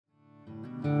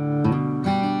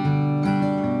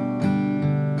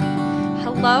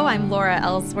Hello, I'm Laura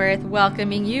Ellsworth,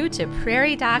 welcoming you to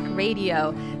Prairie Doc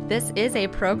Radio. This is a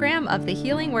program of the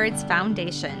Healing Words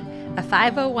Foundation, a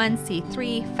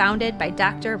 501c3 founded by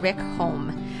Dr. Rick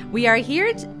Holm. We are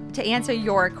here to answer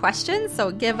your questions,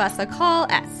 so give us a call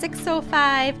at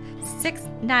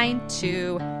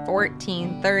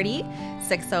 605-692-1430,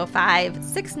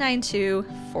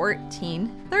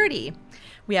 605-692-1430.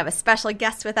 We have a special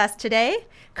guest with us today.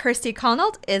 Curstie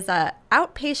Konold is an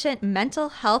outpatient mental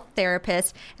health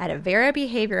therapist at Avera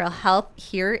Behavioral Health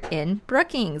here in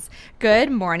Brookings. Good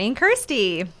morning,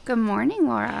 Curstie. Good morning,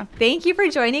 Laura. Thank you for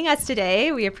joining us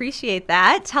today. We appreciate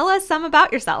that. Tell us some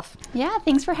about yourself. Yeah,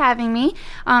 thanks for having me.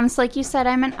 So like you said,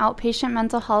 I'm an outpatient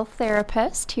mental health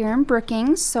therapist here in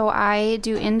Brookings. So I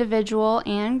do individual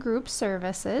and group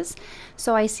services.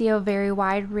 So I see a very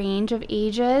wide range of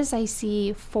ages. I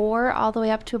see 4 all the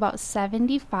way up to about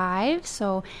 75.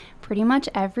 So pretty much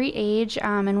every age,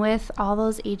 and with all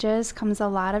those ages comes a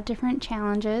lot of different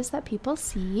challenges that people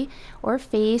see or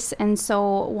face. And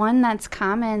so one that's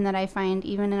common that I find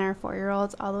even in our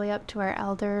 4-year-olds all the way up to our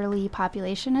elderly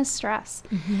population is stress.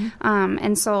 Mm-hmm.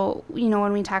 And so, you know,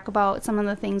 when we talk about some of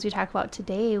the things we talk about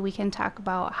today, we can talk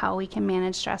about how we can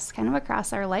manage stress kind of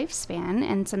across our lifespan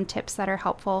and some tips that are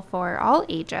helpful for all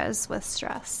ages with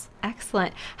stress.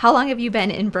 Excellent. How long have you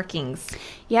been in Brookings?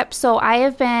 Yep. So I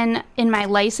have been in my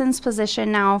licensed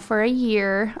position now for a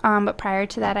year, but prior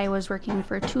to that, I was working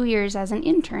for 2 years as an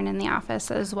intern in the office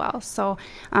as well. So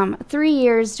 3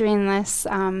 years doing this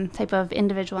type of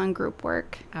individual and group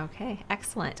work. Okay.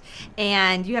 Excellent.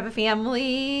 And you have a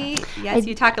family. Yes.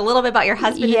 You talk a little bit about your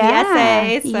husband in the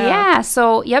essay. So. Yeah.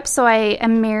 So, yep. So I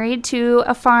am married to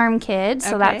a farm kid.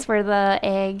 So that's where the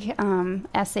ag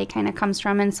essay kind of comes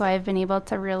from. And so I've been able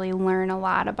to really learn a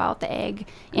lot about the ag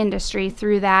industry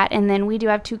through that. And then we do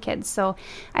have 2 kids. So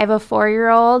I have a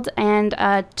 4-year-old and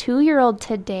a 2-year-old.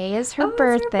 Today is her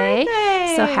birthday.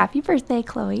 So happy birthday,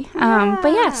 Chloe. But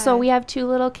yeah, so we have 2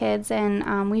 little kids,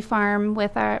 and we farm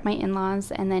with my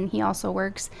in-laws, and then he also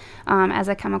works as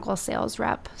a chemical sales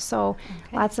rep. So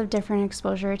lots of different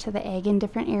exposure to the ag in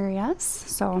different areas.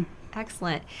 So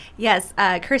excellent. Yes,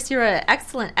 Curstie wrote an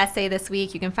excellent essay this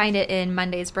week. You can find it in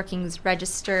Monday's Brookings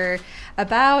Register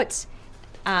about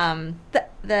some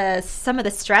of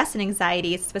the stress and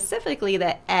anxiety, specifically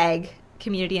the ag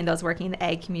community and those working in the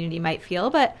ag community might feel,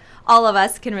 but all of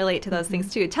us can relate to those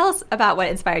things too. Tell us about what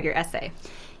inspired your essay.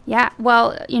 Yeah,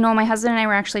 well, you know, my husband and I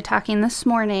were actually talking this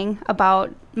morning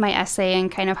about my essay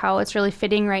and kind of how it's really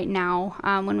fitting right now.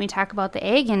 When we talk about the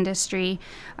ag industry,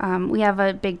 we have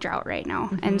a big drought right now.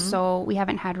 Mm-hmm. And so we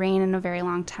haven't had rain in a very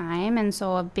long time. And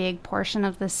so a big portion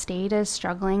of the state is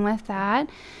struggling with that.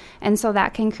 And so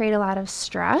that can create a lot of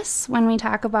stress when we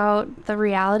talk about the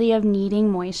reality of needing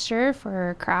moisture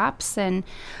for crops. And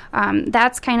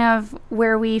that's kind of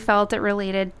where we felt it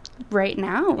related right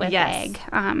now with ag.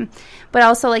 But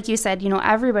also, like you said, you know,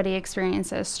 everybody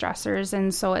experiences stressors.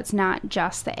 And so it's not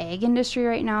just the ag industry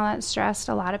right now that's stressed.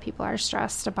 A lot of people are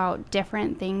stressed about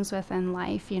different things within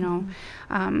life, you know.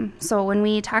 So when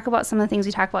we talk about some of the things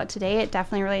we talk about today, it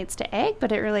definitely relates to ag,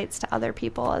 but it relates to other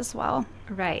people as well.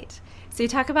 Right. So you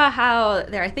talk about how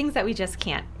there are things that we just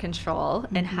can't control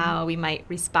and how we might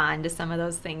respond to some of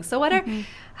those things. So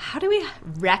how do we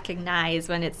recognize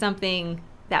when it's something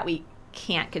that we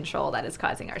can't control that is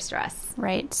causing our stress?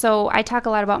 Right. So I talk a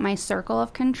lot about my circle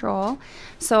of control.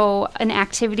 So an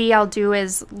activity I'll do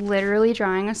is literally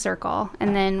drawing a circle,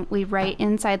 and then we write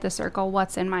inside the circle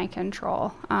what's in my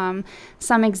control.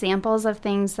 Some examples of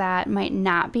things that might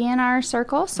not be in our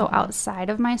circle, so outside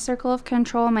of my circle of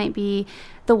control, might be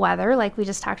the weather, like we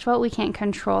just talked about. We can't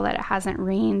control that it hasn't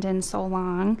rained in so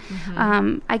long.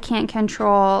 I can't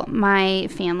control my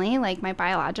family, like my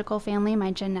biological family, my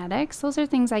genetics. Those are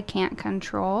things I can't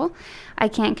control. I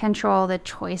can't control the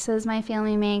choices my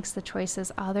family makes, the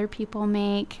choices other people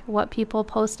make, what people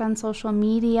post on social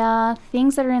media,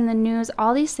 things that are in the news.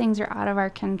 All these things are out of our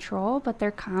control, but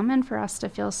they're common for us to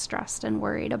feel stressed and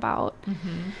worried about.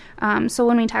 So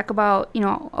when we talk about, you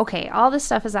know, okay, all this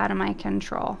stuff is out of my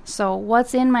control. So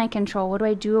what's in my control? What do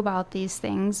I do about these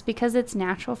things? Because it's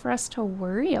natural for us to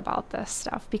worry about this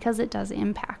stuff because it does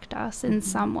impact us in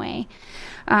some way.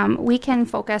 We can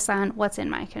focus on what's in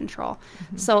my control.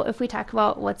 So if we talk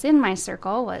about what's in my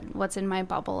circle, what's in my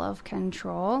bubble of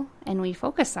control, and we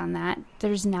focus on that,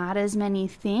 there's not as many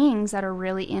things that are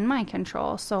really in my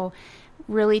control. So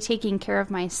really taking care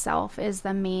of myself is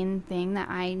the main thing that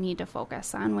I need to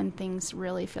focus on when things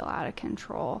really feel out of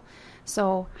control.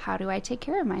 So how do I take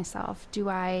care of myself? Do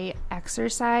I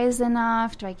exercise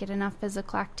enough? Do I get enough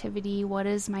physical activity? What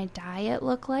does my diet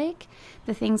look like?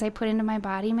 The things I put into my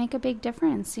body make a big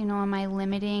difference. Am I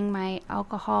limiting my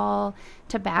alcohol,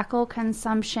 tobacco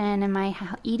consumption? Am I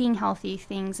eating healthy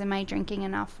things? Am I drinking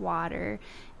enough water?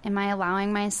 Am I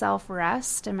allowing myself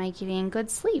rest? Am I getting good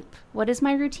sleep? What does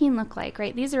my routine look like,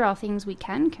 right? These are all things we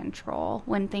can control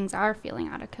when things are feeling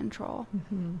out of control.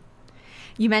 Mm-hmm.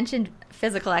 You mentioned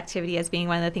physical activity as being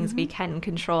one of the things we can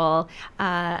control.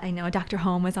 I know Dr.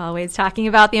 Holm was always talking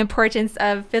about the importance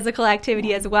of physical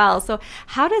activity as well. So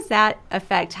how does that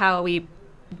affect how we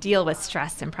deal with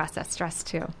stress and process stress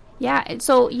too? Yeah,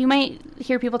 so you might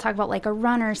hear people talk about like a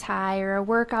runner's high or a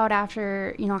workout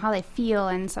after, how they feel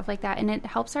and stuff like that. And it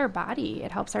helps our body.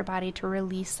 It helps our body to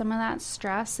release some of that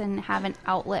stress and have an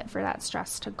outlet for that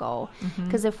stress to go.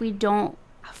 Because if we don't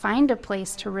find a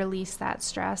place to release that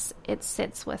stress, it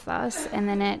sits with us and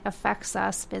then it affects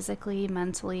us physically,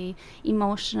 mentally,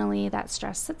 emotionally. That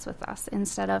stress sits with us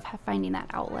instead of finding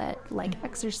that outlet like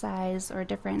exercise or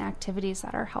different activities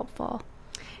that are helpful.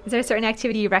 Is there a certain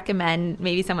activity you recommend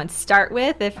maybe someone start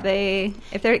with if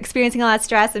they're experiencing a lot of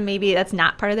stress and maybe that's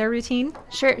not part of their routine?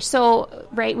 Sure. So,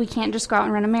 right, we can't just go out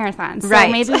and run a marathon. So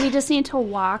maybe we just need to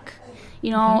walk,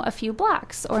 a few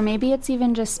blocks, or maybe it's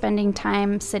even just spending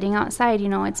time sitting outside.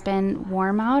 It's been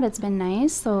warm out, it's been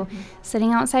nice. So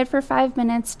sitting outside for 5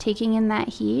 minutes, taking in that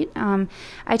heat.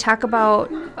 I talk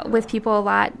about with people a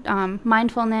lot,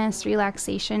 mindfulness,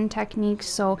 relaxation techniques.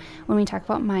 So when we talk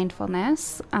about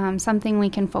mindfulness, something we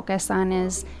can focus on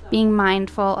is being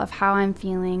mindful of how I'm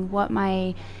feeling, what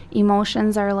my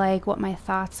emotions are like, what my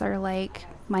thoughts are like,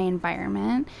 my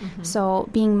environment. So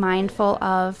being mindful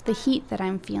of the heat that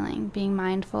I'm feeling, being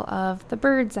mindful of the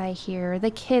birds I hear,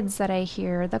 the kids that I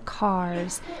hear, the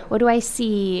cars, what do I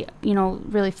see,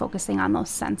 really focusing on those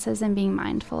senses and being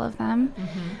mindful of them.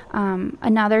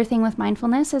 Another thing with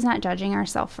mindfulness is not judging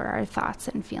ourselves for our thoughts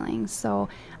and feelings. So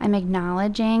I'm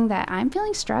acknowledging that I'm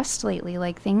feeling stressed lately,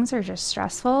 like things are just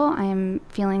stressful. I'm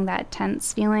feeling that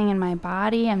tense feeling in my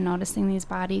body. I'm noticing these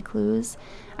body clues.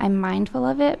 I'm mindful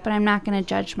of it, but I'm not going to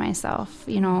judge myself.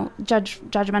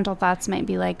 Judgmental thoughts might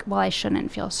be like, well, I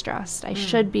shouldn't feel stressed. I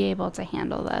should be able to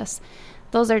handle this.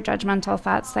 Those are judgmental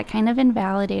thoughts that kind of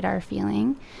invalidate our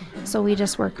feeling. So we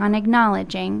just work on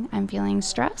acknowledging I'm feeling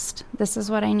stressed. This is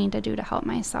what I need to do to help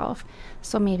myself.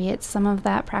 So maybe it's some of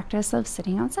that practice of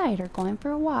sitting outside or going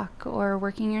for a walk or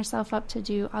working yourself up to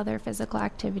do other physical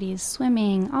activities,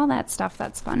 swimming, all that stuff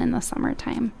that's fun in the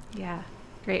summertime. Yeah.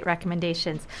 Great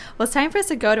recommendations. Well, it's time for us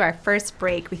to go to our first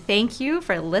break. We thank you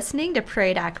for listening to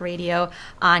Prairie Doc Radio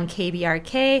on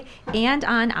KBRK and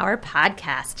on our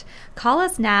podcast. Call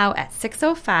us now at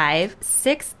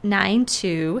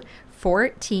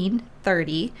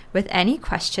 605-692-1430 with any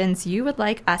questions you would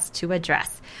like us to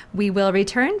address. We will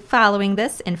return following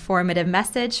this informative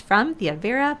message from the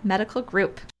Avera Medical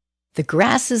Group. The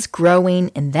grass is growing,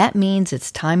 and that means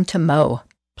it's time to mow.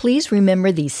 Please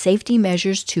remember these safety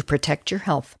measures to protect your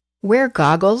health. Wear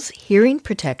goggles, hearing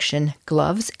protection,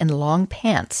 gloves, and long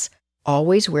pants.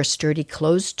 Always wear sturdy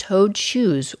closed-toed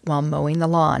shoes while mowing the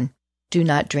lawn. Do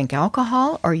not drink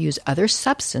alcohol or use other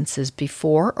substances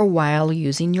before or while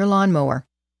using your lawnmower.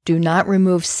 Do not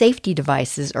remove safety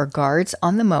devices or guards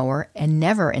on the mower, and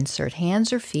never insert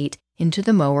hands or feet into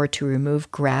the mower to remove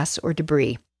grass or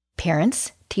debris.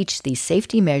 Parents, teach these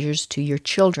safety measures to your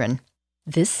children.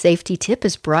 This safety tip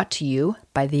is brought to you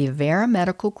by the Avera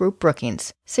Medical Group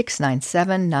Brookings,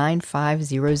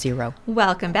 697-9500.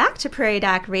 Welcome back to Prairie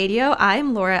Doc Radio.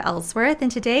 I'm Laura Ellsworth,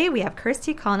 and today we have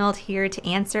Curstie Konold here to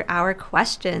answer our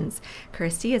questions.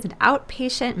 Curstie is an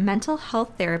outpatient mental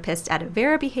health therapist at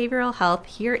Avera Behavioral Health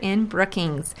here in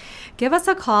Brookings. Give us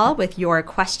a call with your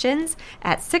questions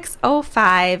at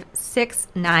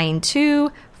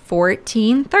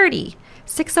 605-692-1430.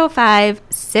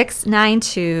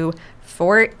 605-692-1430.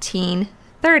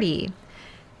 1430.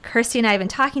 Curstie and I have been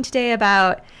talking today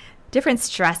about different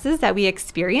stresses that we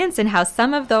experience and how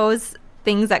some of those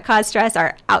things that cause stress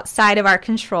are outside of our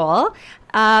control,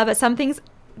 but some things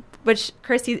which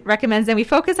Curstie recommends that we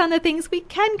focus on the things we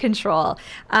can control.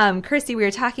 Curstie, we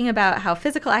were talking about how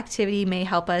physical activity may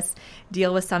help us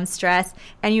deal with some stress,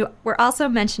 and you were also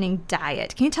mentioning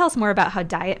diet. Can you tell us more about how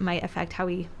diet might affect how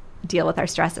we deal with our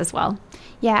stress as well?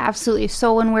 Yeah, absolutely.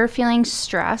 So when we're feeling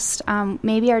stressed,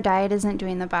 maybe our diet isn't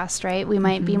doing the best, right? We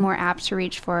might be more apt to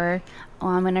reach for,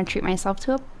 I'm going to treat myself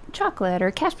to a chocolate or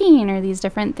caffeine or these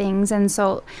different things. And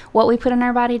so what we put in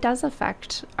our body does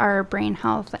affect our brain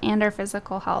health and our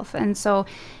physical health. And so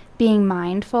being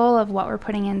mindful of what we're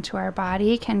putting into our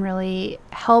body can really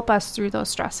help us through those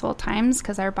stressful times,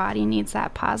 because our body needs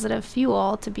that positive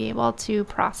fuel to be able to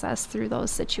process through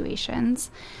those situations.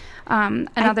 Go ahead.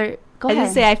 I was going to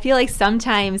say, I feel like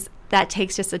sometimes that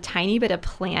takes just a tiny bit of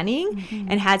planning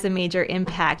and has a major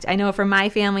impact. I know for my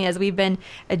family, as we've been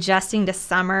adjusting to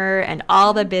summer and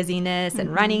all the busyness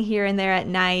and running here and there at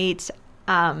night,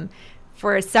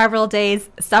 for several days,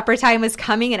 supper time was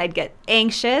coming and I'd get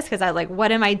anxious because I was like,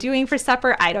 what am I doing for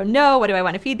supper? I don't know. What do I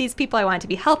want to feed these people? I want it to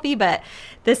be healthy, but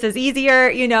this is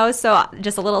easier, so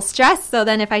just a little stress. So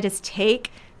then if I just take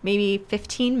maybe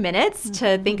 15 minutes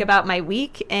to think about my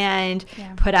week and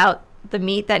put out the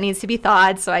meat that needs to be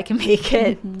thawed so I can make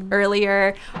it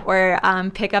earlier, or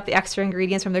pick up the extra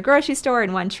ingredients from the grocery store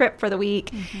in one trip for the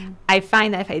week, I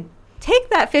find that if I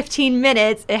take that 15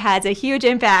 minutes, it has a huge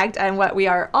impact on what we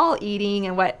are all eating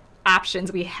and what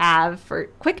options we have for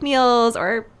quick meals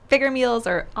or bigger meals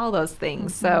or all those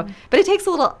things. So, but it takes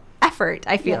a little effort,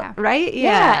 I feel, right?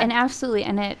 Yeah, and absolutely.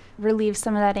 And it relieves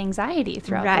some of that anxiety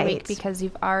throughout the week because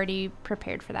you've already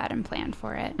prepared for that and planned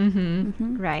for it.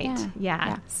 Right.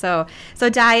 Yeah. So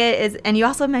diet is, and you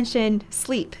also mentioned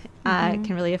sleep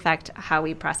can really affect how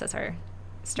we process our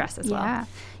stress as well.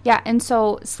 Yeah, and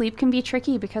so sleep can be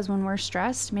tricky because when we're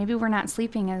stressed, maybe we're not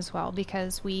sleeping as well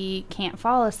because we can't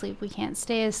fall asleep, we can't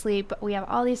stay asleep, we have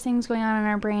all these things going on in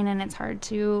our brain and it's hard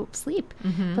to sleep.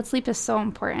 But sleep is so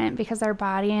important because our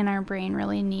body and our brain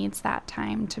really needs that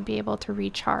time to be able to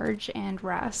recharge and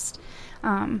rest.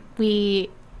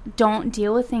 We don't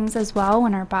deal with things as well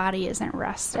when our body isn't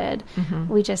rested.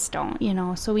 We just don't,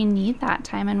 so we need that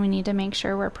time and we need to make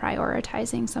sure we're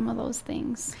prioritizing some of those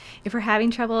things. If we're having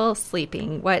trouble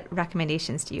sleeping, what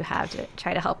recommendations do you have to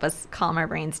try to help us calm our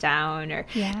brains down, or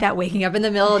that waking up in the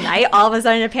middle of the night, all of a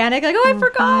sudden a panic, like, oh, I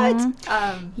forgot.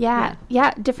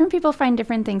 Different people find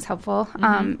different things helpful.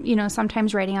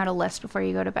 Sometimes writing out a list before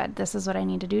you go to bed, this is what I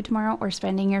need to do tomorrow, or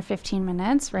spending your 15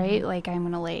 minutes, right? Like, I'm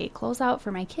going to lay clothes out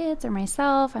for my kids or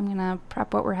myself. I'm going to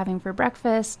prep what we're having for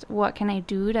breakfast. What can I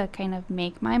do to kind of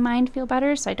make my mind feel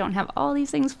better so I don't have all these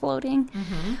things floating?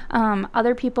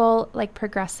 Other people, like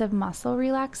progressive muscle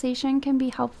relaxation, can be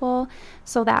helpful.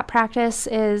 So that practice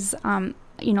is,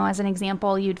 as an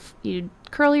example, you'd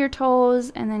curl your toes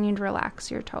and then you'd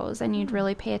relax your toes, and you'd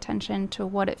really pay attention to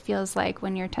what it feels like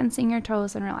when you're tensing your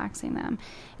toes and relaxing them.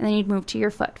 And then you'd move to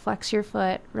your foot, flex your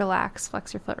foot, relax,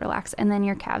 flex your foot, relax, and then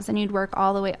your calves, and you'd work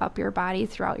all the way up your body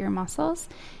throughout your muscles.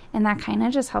 And that kind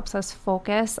of just helps us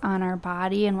focus on our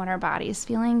body and what our body's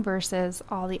feeling versus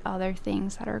all the other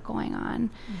things that are going on.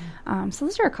 So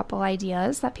those are a couple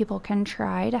ideas that people can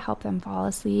try to help them fall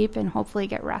asleep and hopefully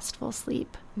get restful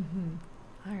sleep.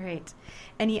 All right.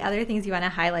 Any other things you want to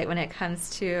highlight when it comes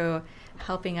to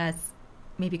helping us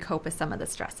maybe cope with some of the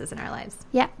stresses in our lives?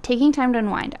 Yeah, taking time to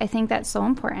unwind. I think that's so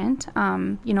important.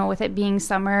 With it being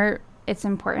summer, it's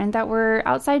important that we're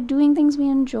outside doing things we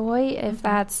enjoy, if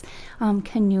that's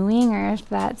canoeing, or if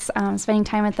that's spending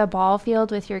time at the ball field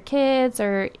with your kids,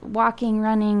 or walking,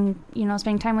 running,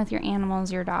 spending time with your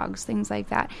animals, your dogs, things like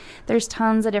that. There's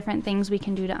tons of different things we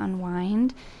can do to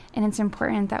unwind, and it's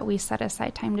important that we set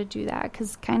aside time to do that,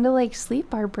 because kind of like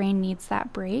sleep, our brain needs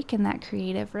that break and that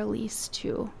creative release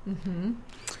too.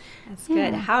 That's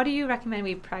good. How do you recommend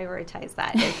we prioritize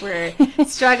that if we're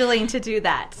struggling to do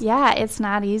that? Yeah, it's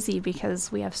not easy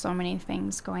because we have so many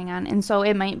things going on. And so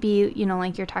it might be,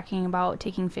 like you're talking about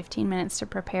taking 15 minutes to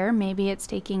prepare. Maybe it's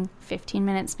taking 15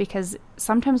 minutes because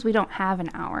sometimes we don't have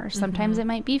an hour. Sometimes it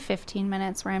might be 15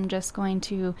 minutes where I'm just going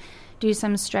to do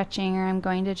some stretching, or I'm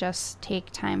going to just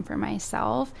take time for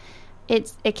myself.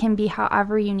 It can be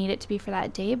however you need it to be for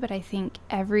that day, but I think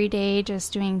every day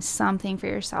just doing something for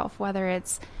yourself, whether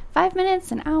it's 5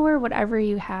 minutes, an hour, whatever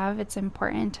you have, it's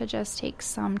important to just take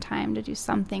some time to do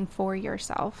something for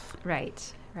yourself.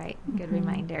 Right. Good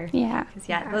reminder. Yeah.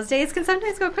 Because those days can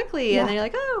sometimes go quickly, and then you're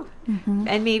like, oh.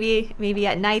 And maybe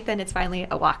at night then it's finally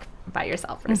a walk by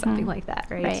yourself or something like that,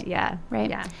 right? Right.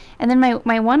 Yeah. And then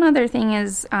my one other thing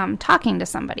is talking to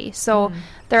somebody. So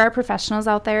there are professionals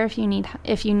out there if you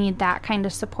need that kind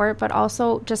of support, but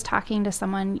also just talking to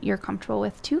someone you're comfortable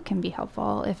with too can be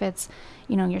helpful. If it's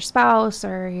your spouse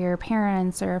or your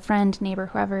parents or a friend, neighbor,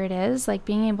 whoever it is, like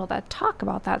being able to talk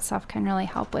about that stuff can really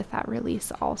help with that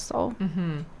release also.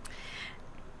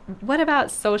 What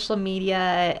about social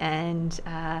media and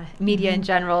media in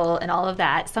general and all of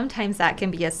that? Sometimes that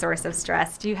can be a source of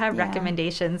stress. Do you have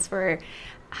recommendations for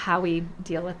how we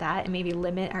deal with that and maybe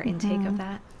limit our intake of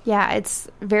that? Yeah, it's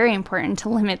very important to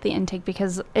limit the intake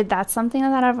because that's something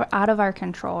that's out of our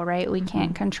control, right? We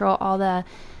can't control all the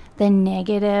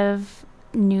negative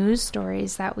news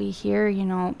stories that we hear,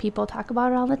 people talk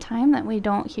about it all the time, that we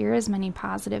don't hear as many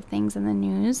positive things in the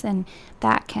news, and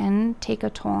that can take a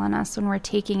toll on us when we're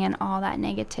taking in all that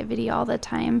negativity all the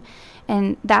time.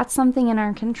 And that's something in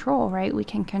our control, right? We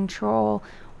can control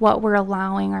what we're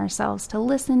allowing ourselves to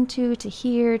listen to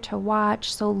hear, to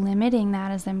watch. So limiting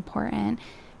that is important.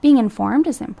 Being informed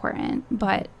is important,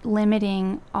 but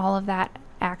limiting all of that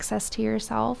access to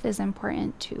yourself is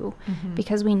important too,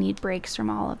 because we need breaks from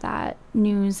all of that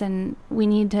news, and we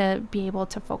need to be able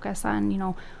to focus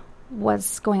on,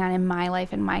 what's going on in my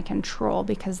life and my control,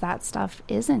 because that stuff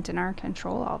isn't in our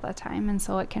control all the time. And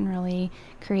so it can really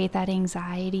create that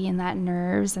anxiety and that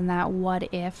nerves and that what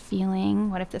if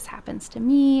feeling. What if this happens to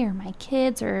me or my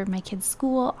kids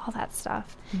school? All that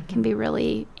stuff can be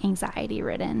really anxiety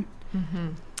ridden.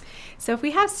 So if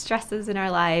we have stresses in our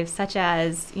lives, such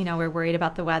as, we're worried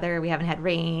about the weather, we haven't had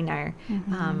rain, or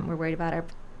we're worried about our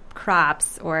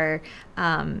crops, or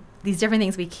these different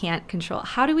things we can't control,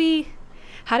 how do we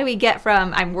get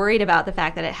from I'm worried about the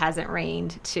fact that it hasn't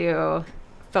rained to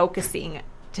focusing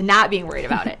to not being worried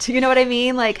about it? You know what I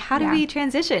mean? Like, how do we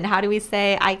transition? How do we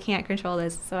say, I can't control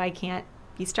this, so I can't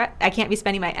be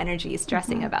spending my energy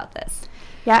stressing about this?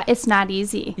 Yeah, it's not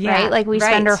easy, right? Like, we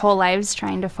spend our whole lives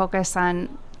trying to focus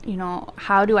on,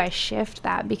 how do I shift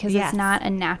that? Because it's not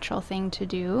a natural thing to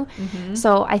do.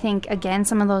 So I think, again,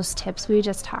 some of those tips we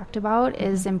just talked about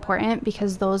is important,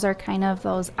 because those are kind of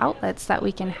those outlets that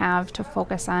we can have to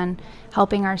focus on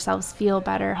helping ourselves feel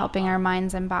better, helping our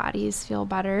minds and bodies feel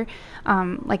better.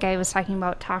 Like I was talking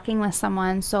about, talking with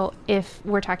someone. So if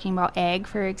we're talking about ag,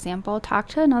 for example, talk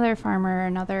to another farmer,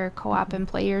 another co-op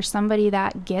employee, or somebody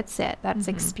that gets it, that's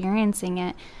experiencing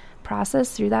it.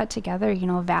 Process through that together,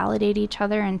 validate each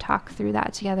other and talk through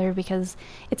that together, because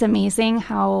it's amazing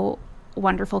how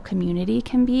wonderful community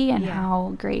can be, and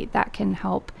how great that can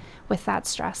help with that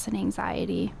stress and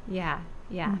anxiety.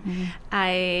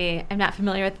 I am not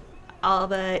familiar with all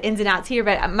the ins and outs here,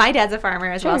 but my dad's a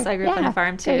farmer as well, so I grew up on a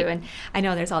farm too. Great. And I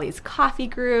know there's all these coffee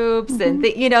groups and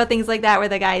things like that where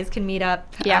the guys can meet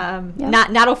up.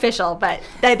 Not official, but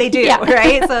they do,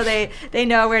 right? So they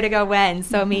know where to go when.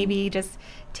 So maybe just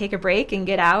take a break and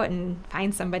get out and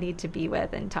find somebody to be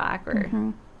with and talk,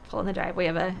 or pull in the driveway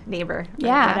of a neighbor,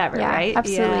 whatever, right?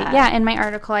 Absolutely. In my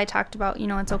article I talked about,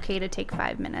 it's okay to take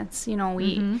 5 minutes.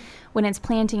 When it's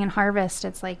planting and harvest,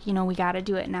 it's like, we got to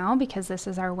do it now because this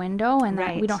is our window, and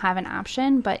that we don't have an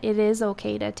option. But it is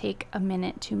okay to take a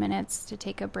minute, 2 minutes, to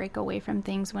take a break away from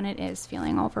things when it is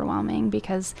feeling overwhelming,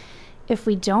 because if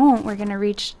we don't, we're going to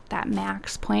reach that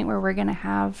max point where we're going to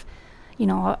have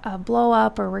a blow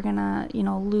up, or we're going to,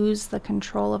 lose the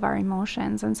control of our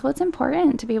emotions. And so it's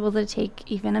important to be able to take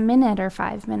even a minute or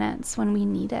 5 minutes when we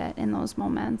need it in those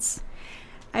moments.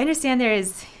 I understand there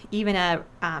is even a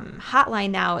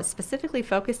hotline now specifically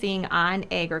focusing on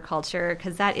agriculture,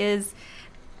 because it is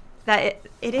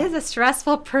a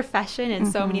stressful profession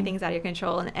and so many things out of your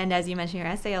control. And as you mentioned in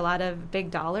your essay, a lot of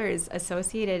big dollars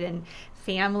associated in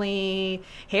family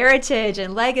heritage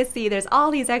and legacy. There's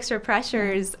all these extra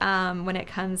pressures when it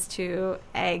comes to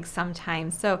ag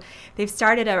sometimes. So they've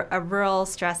started a rural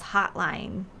stress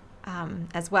hotline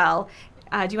as well.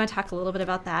 Do you want to talk a little bit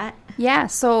about that? Yeah,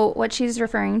 so what she's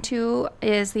referring to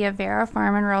is the Avera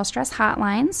Farm and Rural Stress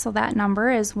Hotline. So that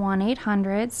number is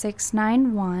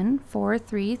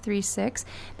 1-800-691-4336.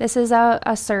 This is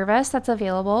a service that's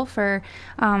available for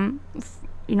farm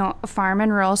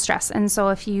and rural stress. And so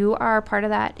if you are part of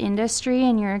that industry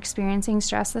and you're experiencing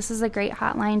stress, this is a great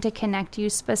hotline to connect you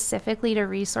specifically to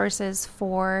resources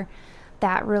for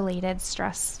that related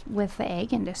stress with the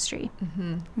ag industry.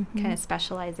 Kind of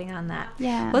specializing on that.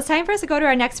 Yeah. Well, it's time for us to go to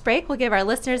our next break. We'll give our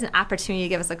listeners an opportunity to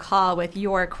give us a call with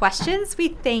your questions. We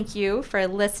thank you for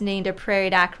listening to Prairie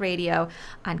Doc Radio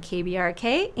on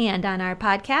KBRK and on our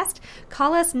podcast.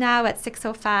 Call us now at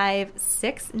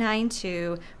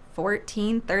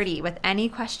 605-692-1430 with any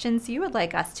questions you would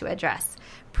like us to address.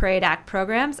 Prairie Doc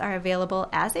programs are available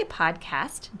as a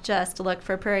podcast. Just look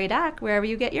for Prairie Doc wherever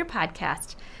you get your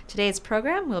podcast. Today's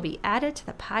program will be added to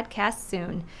the podcast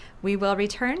soon. We will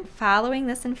return following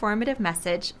this informative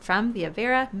message from the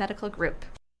Avera Medical Group.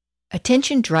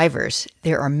 Attention drivers,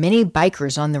 there are many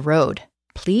bikers on the road.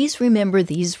 Please remember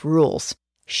these rules.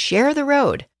 Share the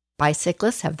road.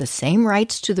 Bicyclists have the same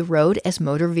rights to the road as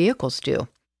motor vehicles do.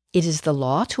 It is the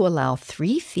law to allow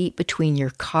 3 feet between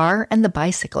your car and the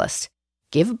bicyclist.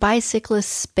 Give bicyclists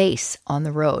space on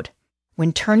the road.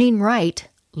 When turning right,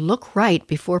 look right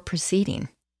before proceeding.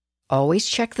 Always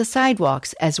check the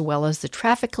sidewalks as well as the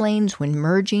traffic lanes when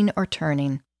merging or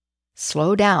turning.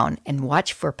 Slow down and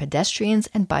watch for pedestrians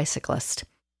and bicyclists.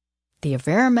 The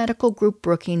Avera Medical Group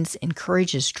Brookings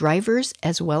encourages drivers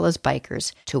as well as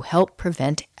bikers to help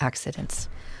prevent accidents.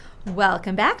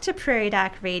 Welcome back to Prairie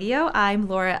Doc Radio. I'm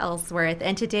Laura Ellsworth,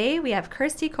 and today we have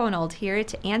Curstie Konold here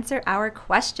to answer our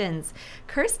questions.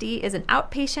 Curstie is an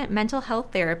outpatient mental health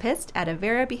therapist at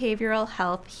Avera Behavioral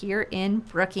Health here in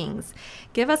Brookings.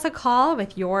 Give us a call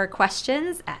with your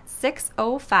questions at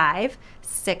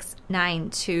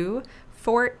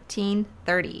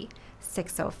 605-692-1430.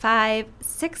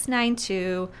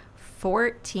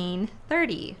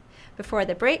 605-692-1430. Before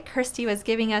the break, Curstie was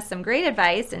giving us some great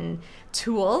advice and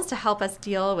tools to help us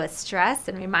deal with stress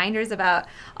and reminders about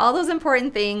all those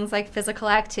important things like physical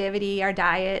activity, our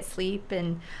diet, sleep,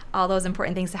 and all those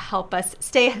important things to help us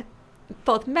stay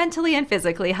both mentally and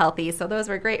physically healthy. So those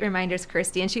were great reminders,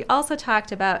 Curstie. And she also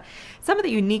talked about some of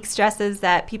the unique stresses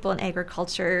that people in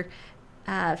agriculture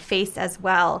face as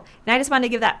well. And I just wanted to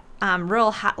give that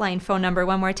rural hotline phone number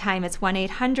one more time. It's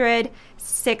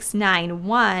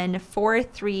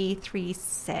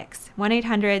 1-800-691-4336.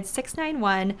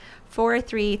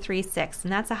 1-800-691-4336.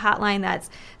 And that's a hotline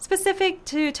that's specific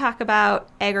to talk about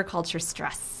agriculture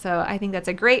stress. So I think that's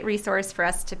a great resource for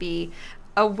us to be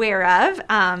aware of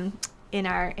in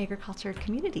our agriculture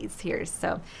communities here.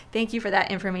 So thank you for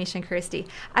that information, Curstie.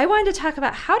 I wanted to talk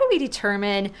about how do we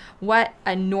determine what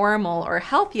a normal or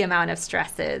healthy amount of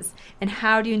stress is, and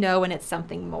how do you know when it's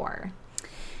something more?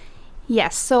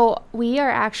 Yes, so we are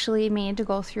actually made to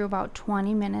go through about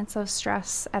 20 minutes of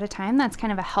stress at a time. That's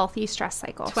kind of a healthy stress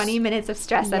cycle. 20 minutes of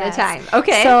stress at a time.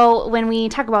 Okay. So when we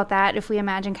talk about that, if we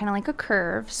imagine kind of like a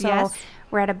curve, so yes.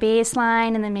 We're at a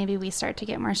baseline, and then maybe we start to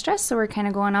get more stressed, so we're kind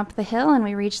of going up the hill, and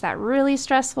we reach that really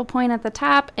stressful point at the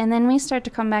top, and then we start to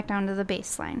come back down to the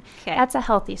baseline. Okay. That's a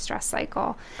healthy stress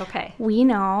cycle. Okay. We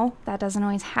know that doesn't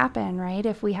always happen, right?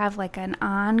 If we have like an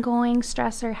ongoing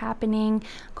stressor happening,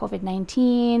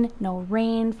 COVID-19, no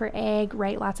rain for ag,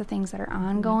 right? Lots of things that are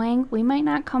ongoing. We might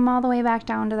not come all the way back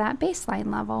down to that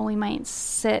baseline level. We might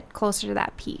sit closer to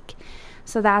that peak.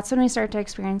 So that's when we start to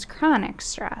experience chronic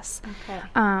stress. Okay.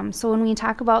 So when we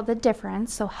talk about the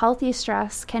difference, so healthy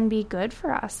stress can be good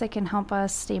for us. It can help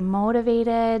us stay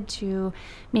motivated to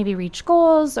maybe reach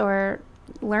goals or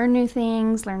learn new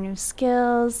things, learn new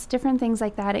skills, different things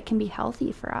like that. It can be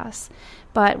healthy for us.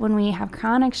 But when we have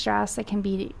chronic stress, it can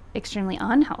be extremely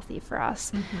unhealthy for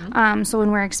us. Mm-hmm. So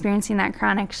when we're experiencing that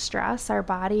chronic stress, our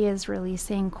body is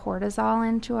releasing cortisol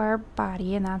into our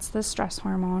body, and that's the stress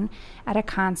hormone, at a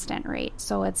constant rate.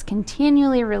 So it's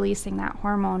continually releasing that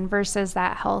hormone versus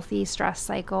that healthy stress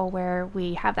cycle where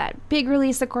we have that big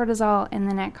release of cortisol and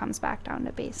then it comes back down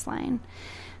to baseline.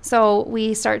 So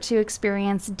we start to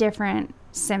experience different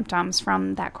symptoms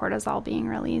from that cortisol being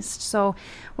released. So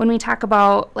when we talk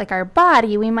about like our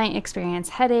body, we might experience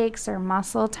headaches or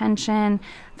muscle tension,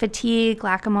 fatigue,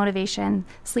 lack of motivation,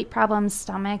 sleep problems,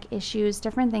 stomach issues,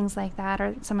 different things like that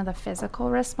are some of the physical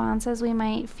responses we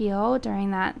might feel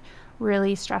during that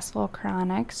really stressful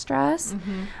chronic stress.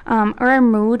 Mm-hmm. Or our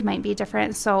mood might be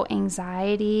different. So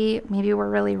anxiety, maybe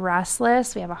we're really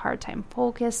restless, we have a hard time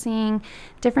focusing,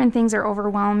 different things are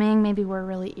overwhelming, maybe we're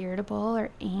really irritable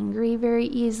or angry very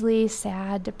easily,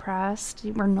 sad, depressed.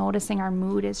 We're noticing our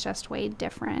mood is just way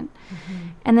different. Mm-hmm.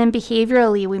 And then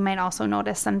behaviorally, we might also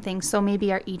notice some things. So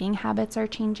maybe our eating habits are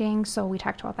changing. So we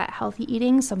talked about that healthy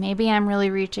eating. So maybe I'm really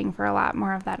reaching for a lot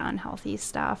more of that unhealthy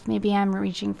stuff. Maybe I'm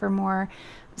reaching for more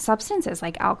substances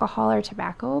like alcohol or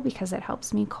tobacco because it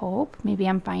helps me cope. Maybe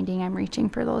I'm finding I'm reaching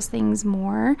for those things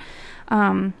more.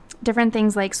 Different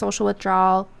things like social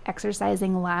withdrawal,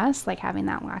 exercising less, like having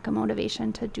that lack of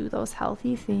motivation to do those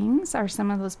healthy things are some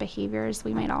of those behaviors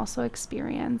we might also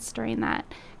experience during that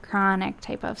chronic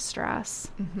type of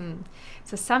stress. Mm-hmm.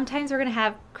 So sometimes we're going to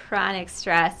have chronic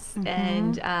stress,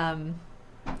 Mm-hmm.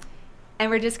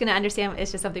 and we're just going to understand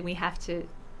it's just something we have to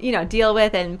deal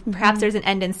with, and perhaps there's an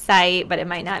end in sight, but it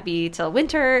might not be till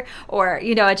winter or,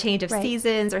 a change of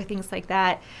seasons or things like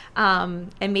that.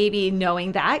 And maybe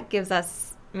knowing that gives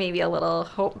us maybe a little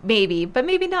hope, but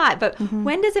maybe not. But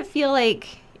when does it feel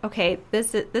like, okay,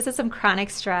 this is some chronic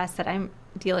stress that I'm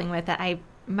dealing with that I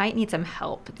might need some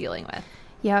help dealing with?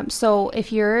 Yeah. So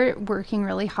if you're working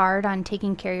really hard on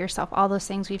taking care of yourself, all those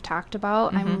things we've talked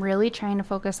about, I'm really trying to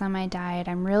focus on my diet.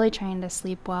 I'm really trying to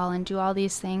sleep well and do all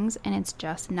these things, and it's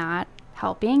just not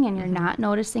helping, and you're not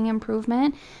noticing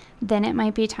improvement, then it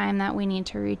might be time that we need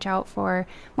to reach out for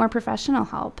more professional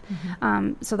help.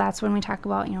 So that's when we talk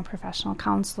about, professional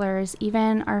counselors,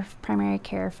 even our primary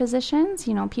care physicians.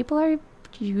 People are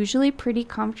usually pretty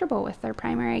comfortable with their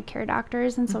primary care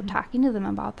doctors, and so talking to them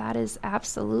about that is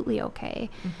absolutely okay.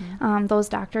 Those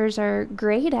doctors are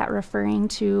great at referring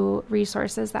to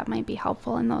resources that might be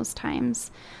helpful in those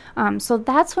times. So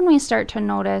that's when we start to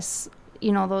notice,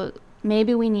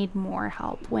 maybe we need more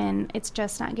help, when it's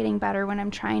just not getting better, when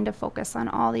I'm trying to focus on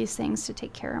all these things to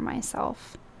take care of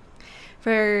myself.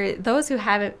 For those who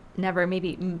haven't never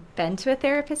maybe been to a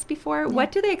therapist before,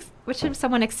 what should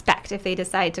someone expect if they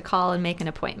decide to call and make an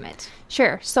appointment?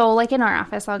 Sure. So like in our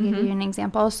office, I'll give you an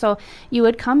example. So you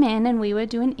would come in and we would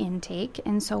do an intake.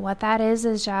 And so what that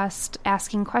is just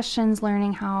asking questions,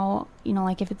 learning how,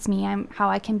 like if it's me, how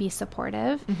I can be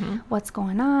supportive, what's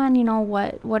going on,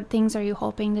 what things are you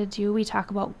hoping to do? We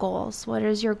talk about goals. What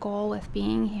is your goal with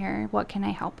being here? What can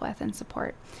I help with and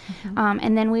support?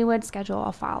 And then we would schedule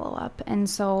a follow-up. And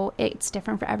so it's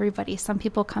different for everybody. Some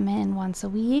people come in once a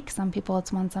week. Some people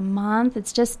it's once a month.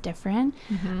 It's just different.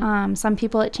 Some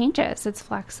people it changes. It's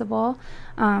flexible.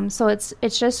 So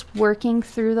it's just working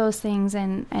through those things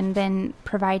and then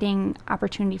providing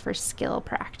opportunity for skill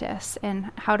practice and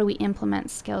how do we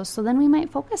implement skills. So then we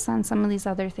might focus on some of these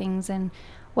other things and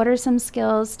what are some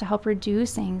skills to help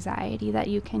reduce anxiety that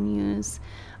you can use?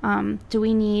 Do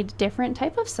we need different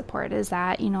type of support? Is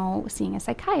that, seeing a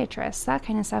psychiatrist, that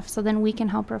kind of stuff? So then we can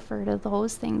help refer to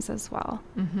those things as well.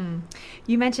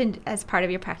 You mentioned as part of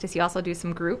your practice, you also do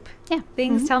some group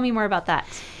things. Mm-hmm. Tell me more about that.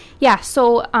 Yeah,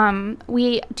 so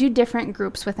we do different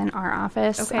groups within our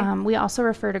office. Okay. We also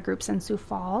refer to groups in Sioux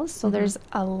Falls, so there's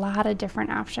a lot of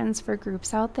different options for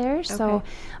groups out there. Okay. So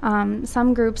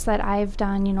some groups that I've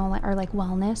done, are like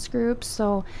wellness groups,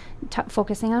 so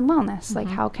focusing on wellness, like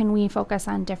how can we focus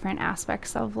on different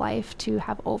aspects of life to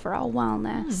have overall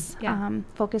wellness.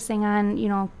 Focusing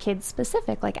on, kids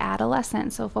specific, like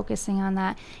adolescents, so focusing on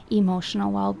that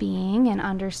emotional well-being and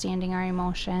understanding our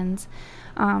emotions.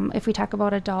 If we talk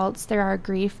about adults, there are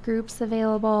grief groups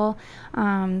available.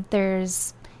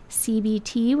 There's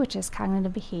CBT, which is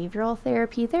cognitive behavioral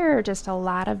therapy. There are just a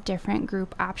lot of different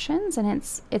group options, and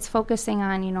it's focusing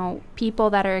on, people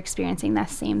that are experiencing the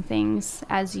same things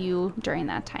as you during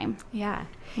that time. Yeah.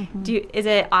 Is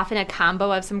it often a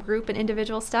combo of some group and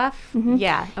individual stuff?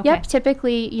 Yeah. Okay. Yep.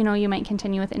 Typically, you might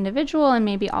continue with individual and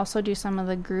maybe also do some of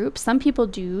the group. Some people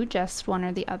do just one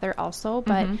or the other also,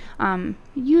 but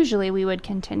usually we would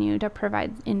continue to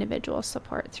provide individual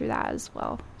support through that as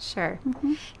well. Sure.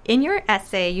 In your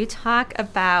essay, you talk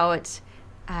about,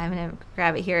 I'm going to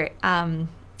grab it here.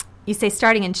 You say,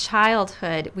 starting in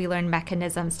childhood, we learn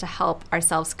mechanisms to help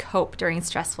ourselves cope during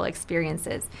stressful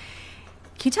experiences.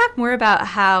 Can you talk more about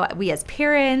how we as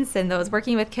parents and those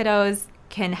working with kiddos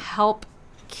can help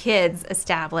kids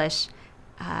establish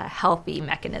healthy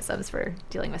mechanisms for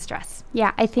dealing with stress?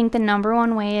 Yeah, I think the number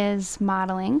one way is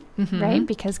modeling, right?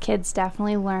 Because kids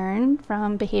definitely learn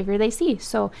from behavior they see.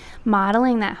 So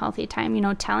modeling that healthy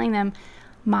time, telling them,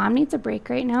 Mom needs a break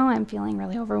right now. I'm feeling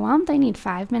really overwhelmed. I need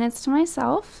 5 minutes to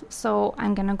myself. So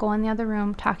I'm going to go in the other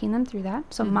room, talking them through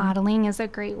that. So modeling is a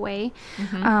great way.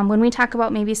 When we talk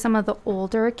about maybe some of the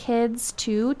older kids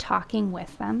too, talking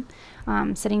with them,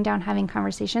 sitting down, having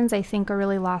conversations, I think a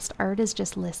really lost art is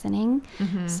just listening.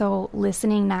 So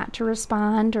listening not to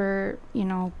respond or,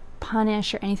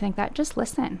 punish or anything like that. Just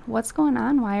listen. What's going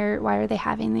on? Why are they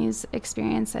having these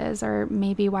experiences? Or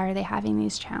maybe why are they having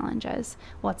these challenges?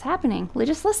 What's happening? We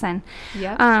just listen.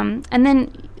 And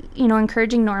then,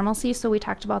 encouraging normalcy. So we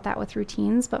talked about that with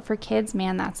routines, but for kids,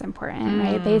 man, that's important,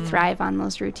 right? They thrive on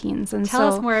those routines. And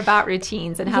Tell us more about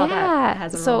routines and how that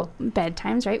has a role. So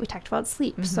bedtimes, right? We talked about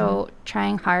sleep. So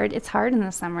trying hard. It's hard in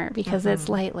the summer because it's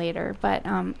light later, but,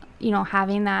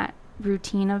 having that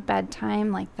routine of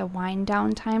bedtime, like the wind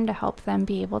down time to help them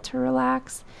be able to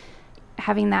relax,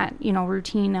 having that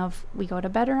routine of we go to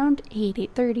bed around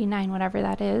 8:30, 9, whatever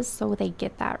that is, so they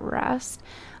get that rest.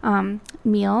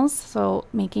 Meals, so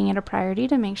making it a priority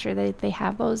to make sure that they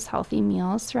have those healthy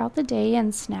meals throughout the day,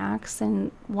 and snacks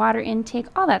and water intake,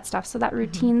 all that stuff. So that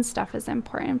routine stuff is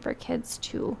important for kids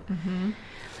too.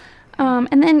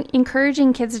 And then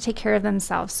encouraging kids to take care of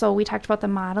themselves. So we talked about the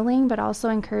modeling, but also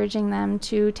encouraging them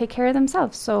to take care of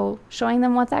themselves. So showing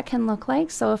them what that can look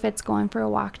like. So if it's going for a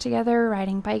walk together,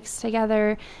 riding bikes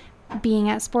together, being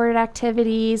at sported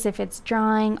activities, if it's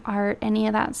drawing, art, any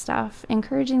of that stuff,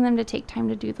 encouraging them to take time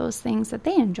to do those things that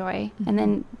they enjoy and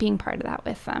then being part of that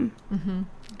with them.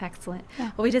 Excellent.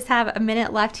 Yeah. Well, we just have a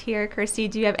minute left here. Curstie,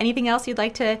 do you have anything else you'd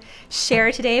like to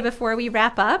share today before we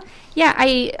wrap up? Yeah,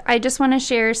 I just want to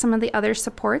share some of the other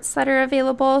supports that are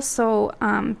available. So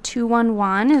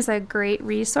 211 is a great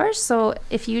resource. So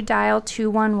if you dial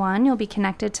 211, you'll be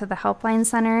connected to the Helpline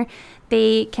Center.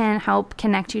 They can help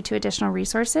connect you to additional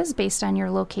resources based on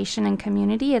your location and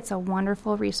community. It's a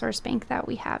wonderful resource bank that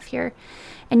we have here.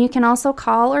 And you can also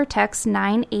call or text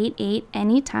 988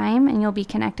 anytime, and you'll be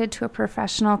connected to a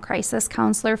professional crisis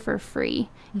counselor for free.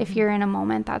 Mm-hmm. If you're in a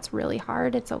moment that's really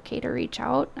hard, it's okay to reach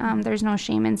out. There's no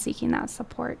shame in seeking that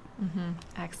support. Mm-hmm.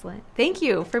 Excellent. Thank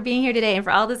you for being here today and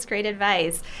for all this great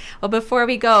advice. Well, before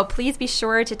we go, please be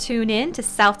sure to tune in to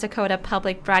South Dakota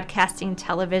Public Broadcasting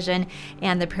Television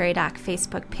and the Prairie Doc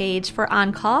Facebook page for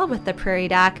On Call with the Prairie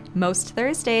Doc most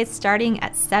Thursdays starting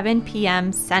at 7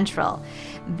 p.m. Central.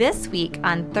 This week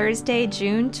on Thursday,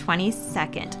 June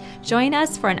 22nd, join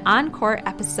us for an encore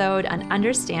episode on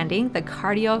understanding the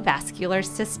cardiovascular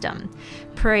system.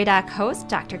 Prairie Doc host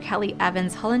Dr. Kelly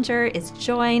Evans Hullinger is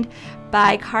joined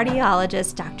by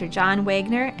cardiologist Dr. John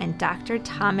Wagner and Dr.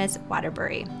 Thomas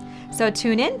Waterbury. So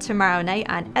tune in tomorrow night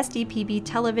on SDPB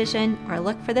television or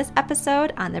look for this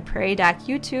episode on the Prairie Doc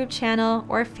YouTube channel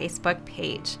or Facebook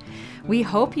page. We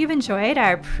hope you've enjoyed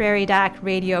our Prairie Doc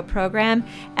radio program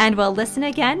and will listen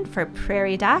again for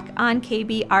Prairie Doc on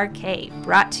KBRK,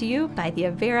 brought to you by the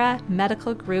Avera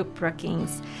Medical Group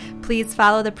Brookings. Please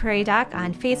follow the Prairie Doc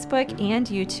on Facebook and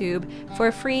YouTube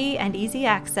for free and easy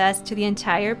access to the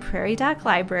entire Prairie Doc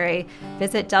library.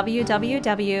 Visit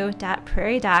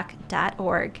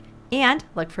www.prairiedoc.org. And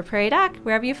look for Prairie Doc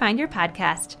wherever you find your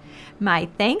podcast. My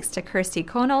thanks to Curstie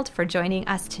Konold for joining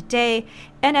us today.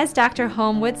 And as Dr.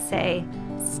 Holm would say,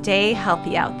 stay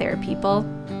healthy out there, people.